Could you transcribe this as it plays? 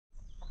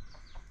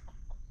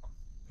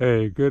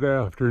Hey, good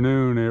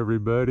afternoon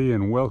everybody,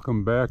 and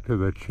welcome back to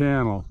the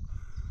channel.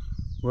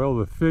 Well,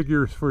 the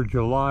figures for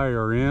July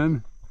are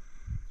in.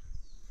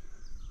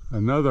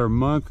 Another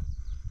month,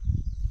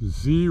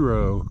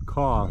 zero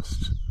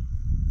cost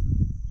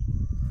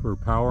for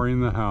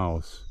powering the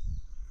house.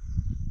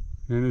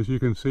 And as you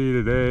can see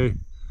today,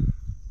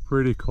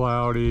 pretty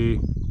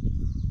cloudy.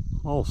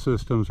 All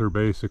systems are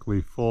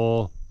basically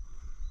full.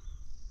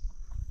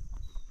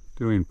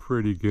 Doing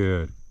pretty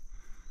good.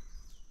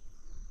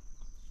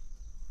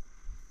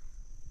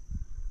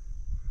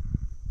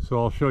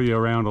 So I'll show you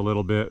around a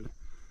little bit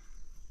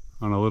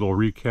on a little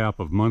recap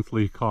of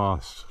monthly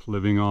costs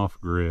living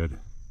off grid.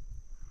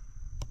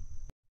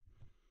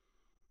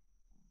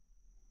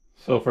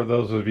 So for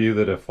those of you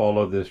that have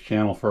followed this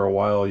channel for a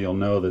while, you'll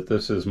know that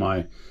this is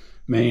my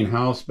main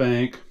house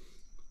bank,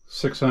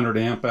 600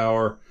 amp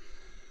hour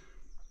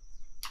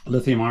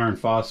lithium iron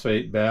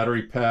phosphate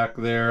battery pack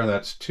there.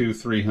 That's two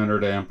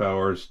 300 amp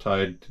hours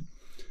tied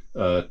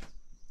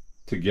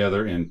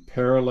together in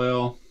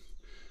parallel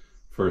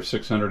for a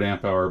 600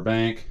 amp hour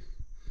bank.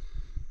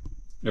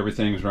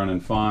 Everything's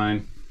running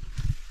fine.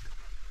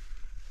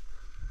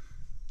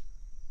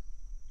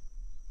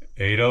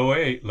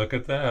 808, look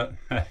at that.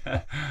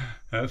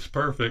 That's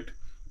perfect.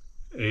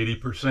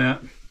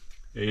 80%,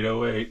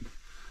 808.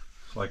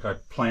 It's like I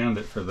planned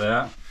it for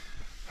that.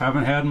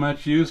 Haven't had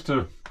much use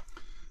to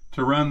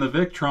run the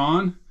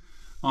Victron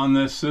on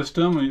this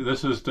system.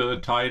 This is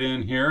tied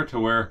in here to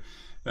where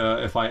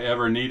if I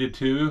ever needed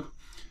to,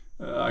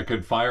 I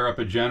could fire up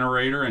a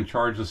generator and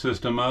charge the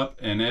system up,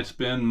 and it's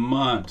been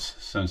months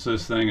since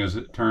this thing is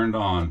turned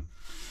on.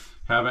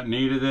 Haven't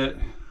needed it.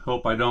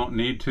 Hope I don't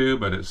need to,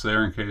 but it's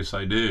there in case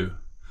I do.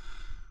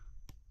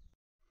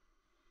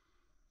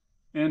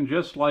 And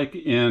just like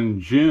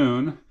in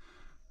June,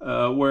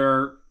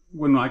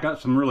 when I got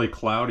some really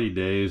cloudy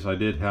days, I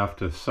did have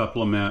to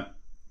supplement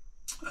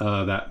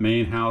that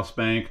main house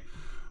bank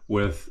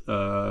with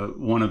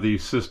one of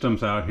these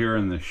systems out here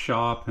in the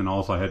shop, and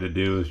all I had to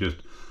do is just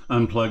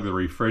unplug the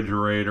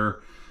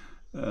refrigerator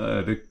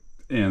and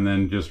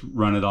then just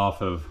run it off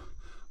of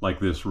like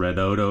this Red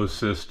Odo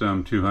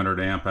system, 200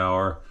 amp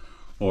hour,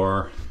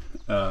 or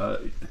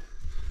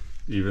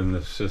even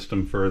the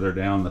system further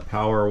down, the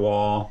Power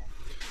Wall,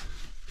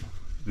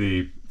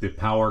 the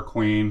Power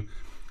Queen.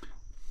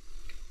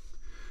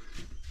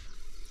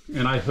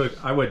 And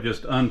I would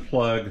just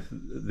unplug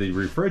the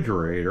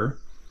refrigerator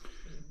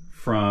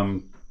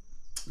from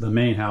the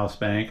main house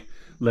bank,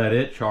 let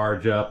it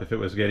charge up if it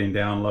was getting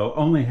down low.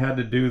 Only had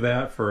to do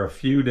that for a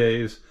few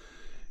days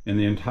in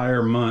the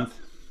entire month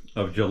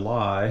of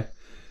July.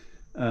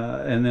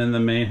 And then the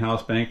main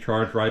house bank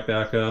charged right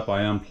back up.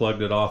 I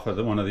unplugged it off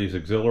of one of these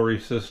auxiliary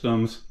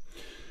systems.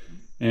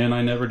 And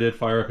I never did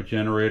fire up a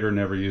generator,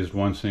 never used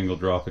one single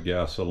drop of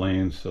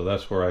gasoline. So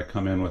that's where I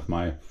come in with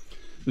my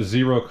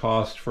zero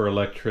cost for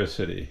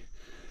electricity.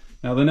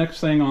 Now the next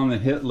thing on the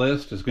hit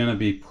list is going to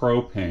be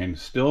propane.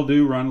 Still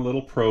do run a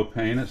little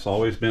propane. It's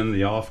always been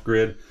the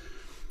off-grid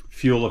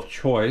fuel of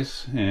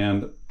choice,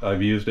 and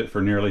I've used it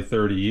for nearly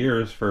 30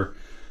 years for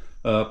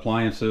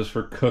appliances,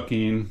 for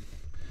cooking,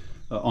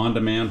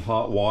 on-demand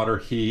hot water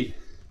heat,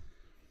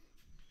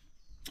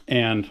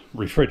 and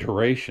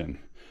refrigeration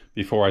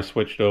before I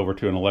switched over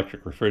to an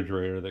electric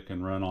refrigerator that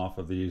can run off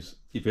of these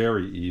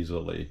very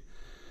easily.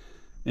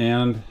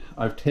 And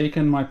I've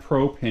taken my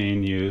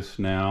propane use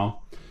now,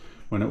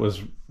 when it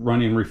was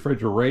running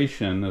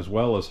refrigeration as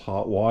well as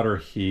hot water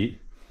heat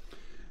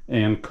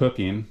and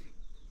cooking,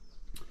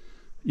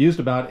 used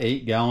about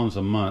 8 gallons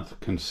a month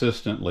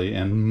consistently,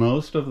 and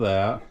most of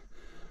that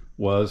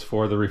was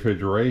for the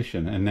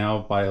refrigeration. And now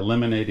by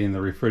eliminating the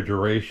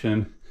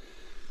refrigeration,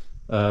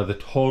 the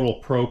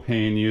total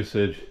propane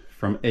usage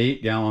from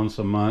 8 gallons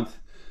a month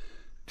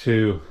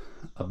to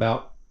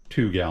about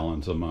 2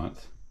 gallons a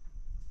month.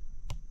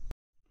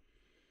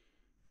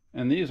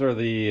 And these are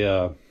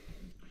the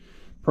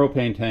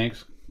propane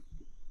tanks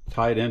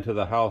tied into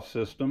the house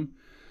system.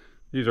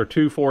 These are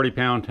two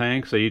 40-pound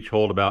tanks. They each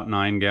hold about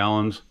 9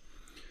 gallons.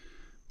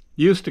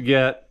 Used to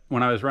get,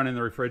 when I was running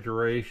the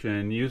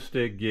refrigeration, used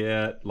to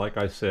get, like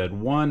I said,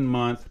 1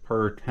 month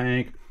per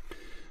tank.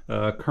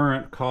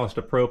 Current cost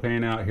of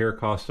propane out here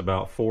costs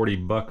about 40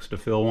 bucks to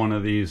fill one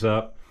of these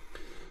up.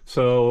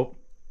 So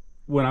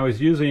when I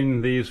was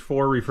using these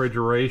for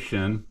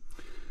refrigeration,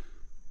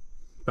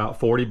 about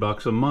 40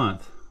 bucks a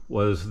month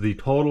was the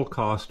total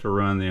cost to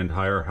run the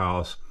entire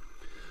house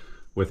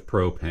with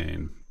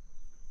propane.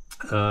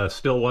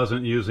 Still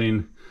wasn't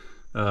using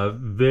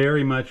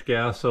very much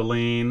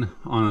gasoline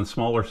on a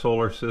smaller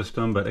solar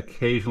system, but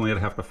occasionally I'd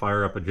have to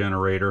fire up a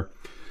generator.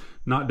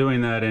 Not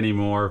doing that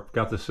anymore.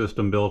 Got the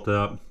system built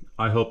up.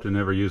 I hope to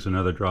never use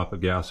another drop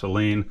of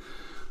gasoline.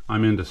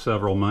 I'm into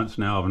several months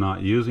now of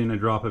not using a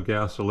drop of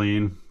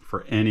gasoline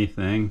for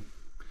anything.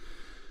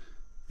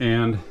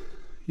 And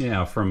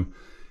yeah, from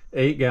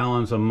 8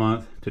 gallons a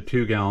month to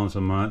 2 gallons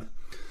a month.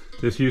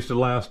 This used to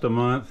last a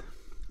month.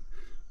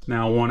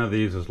 Now one of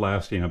these is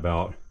lasting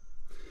about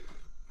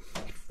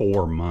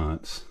 4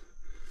 months.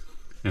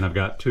 And I've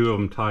got 2 of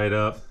them tied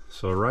up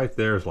So right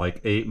there is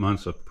like 8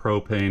 months of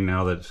propane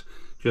now that's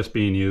just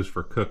being used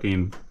for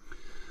cooking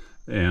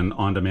and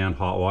on-demand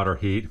hot water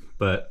heat.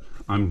 But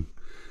I'm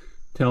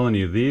telling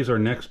you, these are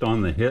next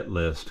on the hit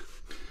list,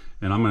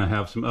 and I'm going to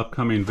have some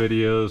upcoming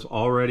videos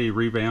already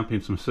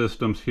revamping some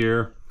systems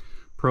here.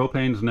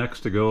 Propane's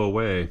next to go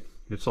away.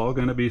 It's all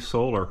going to be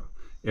solar.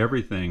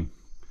 Everything.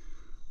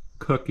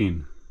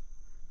 Cooking,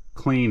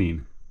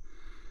 cleaning,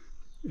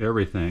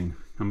 everything.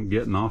 I'm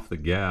getting off the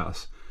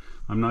gas.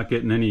 I'm not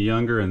getting any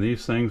younger, and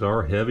these things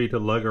are heavy to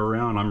lug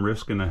around. I'm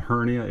risking a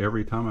hernia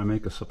every time I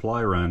make a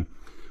supply run,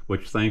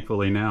 which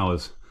thankfully now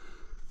is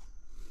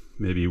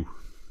maybe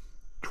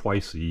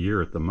twice a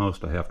year at the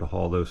most. I have to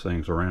haul those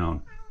things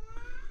around.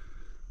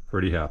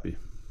 Pretty happy.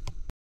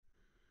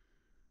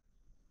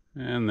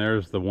 And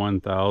there's the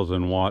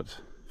 1,000 watts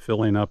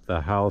filling up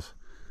the house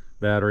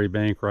battery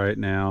bank right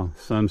now.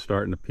 Sun's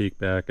starting to peek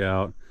back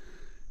out.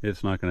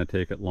 It's not going to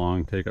take it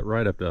long. Take it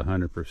right up to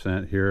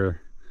 100%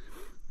 here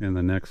in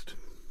the next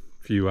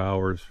few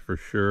hours for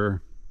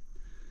sure.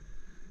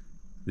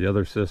 The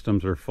other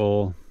systems are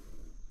full.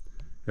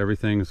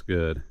 Everything's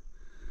good.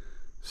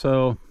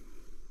 So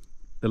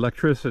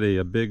electricity,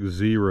 a big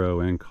zero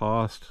in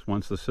cost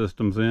once the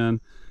system's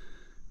in.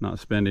 Not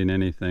spending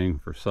anything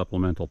for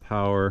supplemental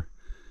power.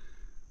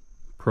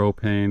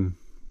 Propane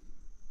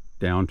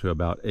down to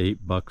about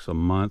 $8 a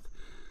month.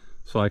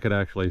 So I could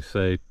actually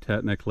say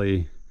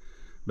technically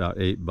about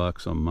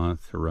 $8 a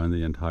month to run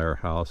the entire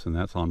house, and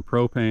that's on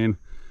propane,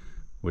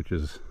 which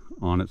is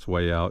on its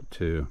way out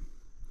too.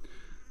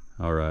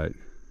 All right,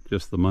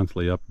 just the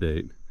monthly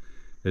update.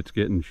 It's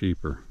getting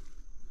cheaper.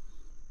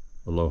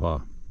 Aloha.